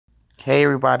Hey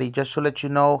everybody, just to let you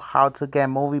know how to get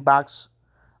Megaboxhd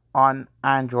on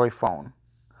Android phone.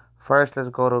 First, let's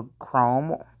go to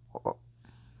Chrome.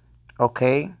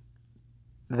 Okay.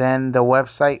 Then the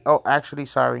website. Oh, actually,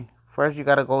 sorry. First, you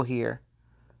gotta go here.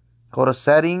 Go to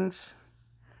settings.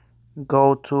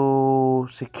 Go to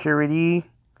security,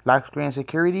 lock screen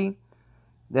security.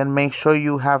 Then make sure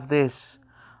you have this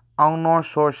unknown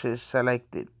sources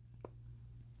selected.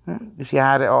 You see,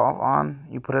 I had it all on.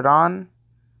 You put it on.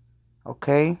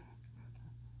 Okay.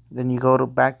 Then you go to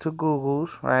back to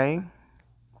Google's, right?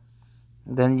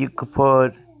 Then you could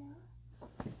put,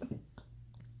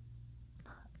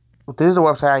 this is the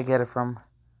website I get it from,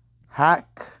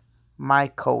 Hack My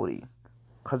Cody,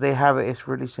 because they have it. It's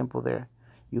really simple there.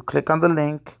 You click on the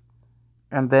link,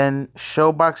 and then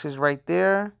Showbox is right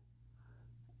there,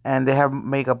 and they have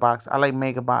Megaboxhd. I like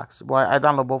Megaboxhd. Well, I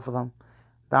download both of them.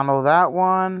 Download that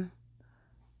one.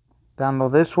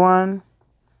 Download this one.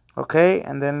 Okay,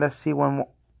 and then let's see when.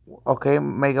 Okay,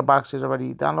 Megaboxhd is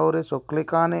already downloaded, so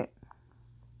click on it.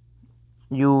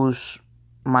 Use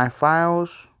my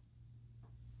files.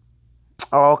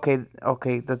 Oh,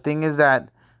 okay. The thing is that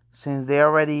since they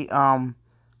already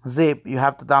zip, you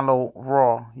have to download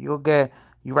raw. You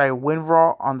write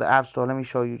WinRAW on the App Store. Let me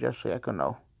show you just so you can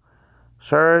know.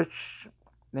 Search,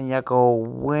 then you go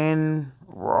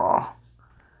WinRAW.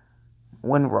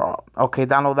 WinRAW. Okay,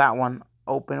 download that one.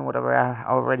 Open whatever. I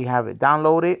already have it.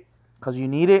 Download it because you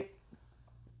need it.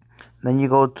 Then you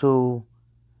go to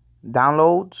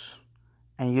downloads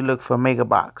and you look for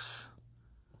Megaboxhd.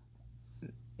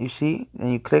 You see?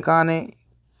 Then you click on it.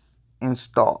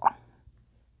 Install.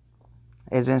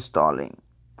 It's installing.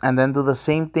 And then do the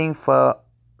same thing for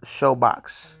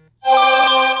Showbox.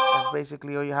 That's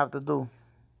basically all you have to do.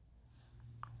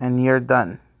 And you're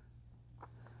done.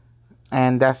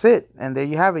 And that's it. And there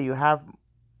you have it. You have...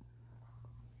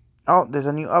 Oh, there's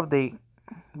a new update.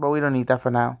 But we don't need that for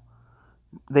now.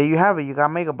 There you have it. You got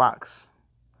Megaboxhd.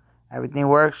 Everything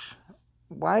works.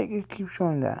 Why you keep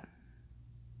showing that?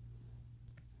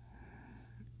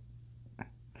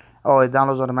 Oh, it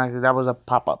downloads automatically. That was a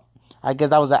pop-up. I guess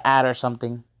that was an ad or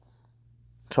something.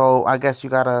 So I guess you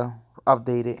gotta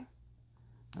update it.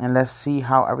 And let's see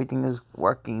how everything is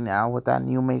working now with that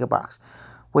new Megaboxhd.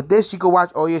 With this, you can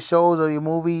watch all your shows or your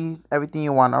movies, everything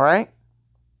you want, alright?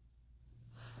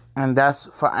 And that's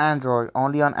for Android,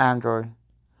 only on Android.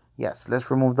 Yes,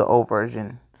 let's remove the old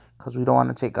version because we don't want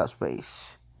to take up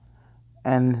space.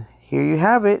 And here you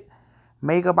have it.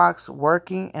 Megaboxhd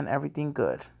working and everything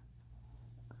good.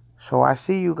 So I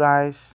see you guys.